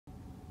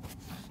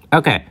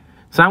Okay,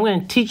 so I'm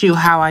going to teach you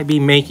how I be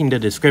making the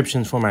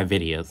descriptions for my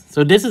videos.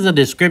 So this is a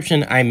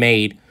description I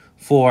made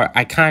for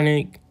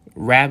iconic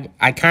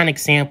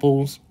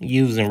samples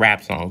used in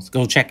rap songs.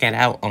 Go check that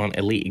out on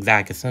Elite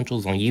Exotic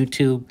Essentials on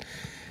YouTube,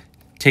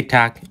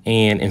 TikTok,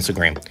 and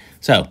Instagram.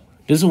 So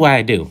this is what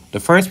I do. The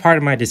first part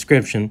of my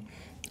description,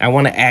 I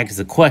want to ask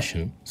a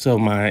question.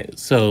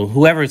 So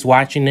whoever is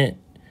watching it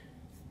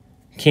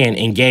can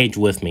engage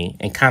with me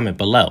and comment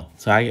below.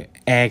 So I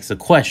ask a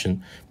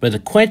question, but the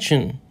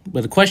question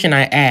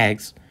I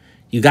ask,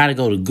 you got to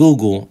go to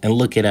Google and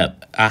look it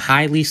up. A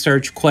highly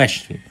searched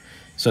question.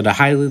 So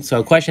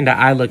a question that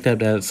I looked up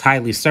that's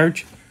highly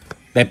searched,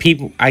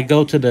 I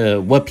go to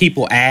the what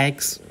people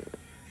ask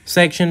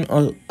section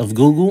of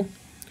Google.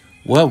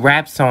 What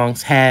rap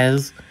songs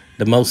has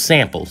the most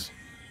samples?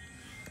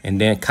 And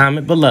then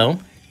comment below.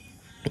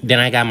 Then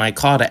I got my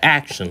call to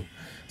action.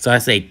 So I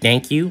say,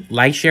 thank you,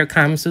 like, share,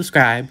 comment,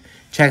 subscribe.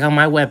 Check out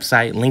my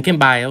website, link in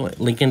bio,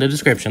 link in the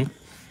description.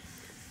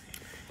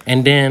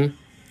 And then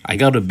I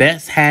go to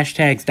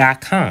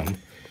besthashtags.com.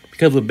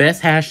 Because with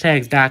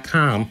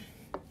besthashtags.com,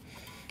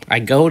 I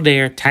go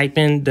there, type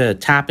in the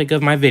topic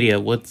of my video,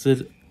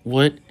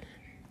 what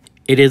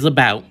it is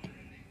about.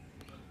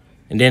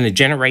 And then it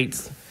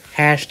generates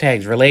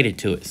hashtags related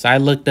to it. So I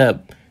looked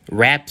up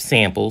rap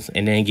samples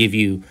and then give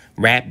you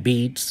rap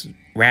beats,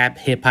 rap,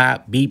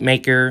 hip-hop, beat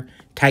maker,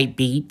 type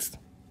beats.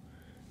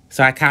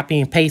 So I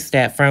copy and paste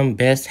that from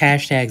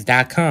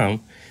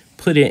besthashtags.com,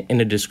 put it in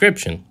the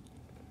description.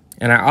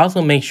 And I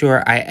also make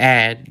sure I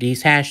add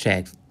these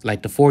hashtags,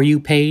 like the For You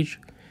page,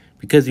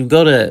 because you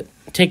go to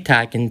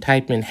TikTok and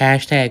type in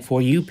hashtag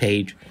For You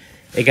page,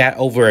 it got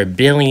over 1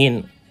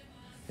 billion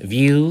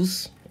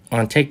views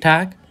on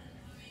TikTok.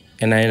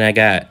 And then I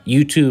got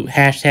YouTube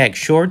hashtag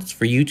shorts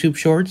for YouTube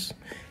shorts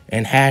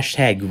and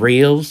hashtag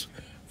reels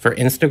for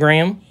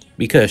Instagram,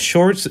 because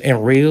shorts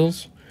and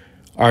reels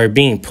are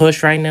being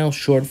pushed right now,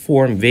 short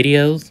form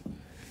videos,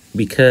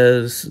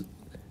 because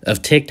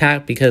of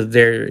TikTok, because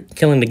they're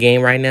killing the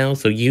game right now.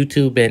 So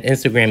YouTube and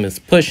Instagram is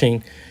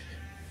pushing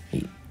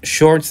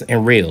shorts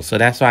and reels. So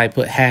that's why I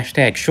put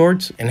hashtag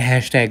shorts and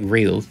hashtag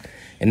reels.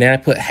 And then I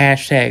put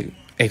hashtag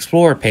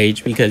explore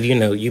page, because, you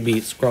know, you be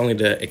scrolling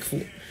the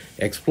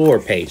explore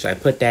page. So I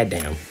put that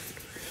down.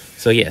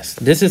 So yes,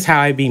 this is how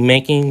I be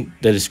making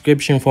the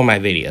description for my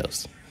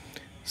videos.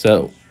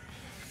 So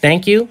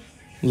thank you.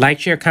 Like,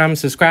 share, comment,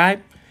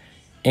 subscribe,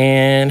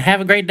 and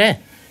have a great day.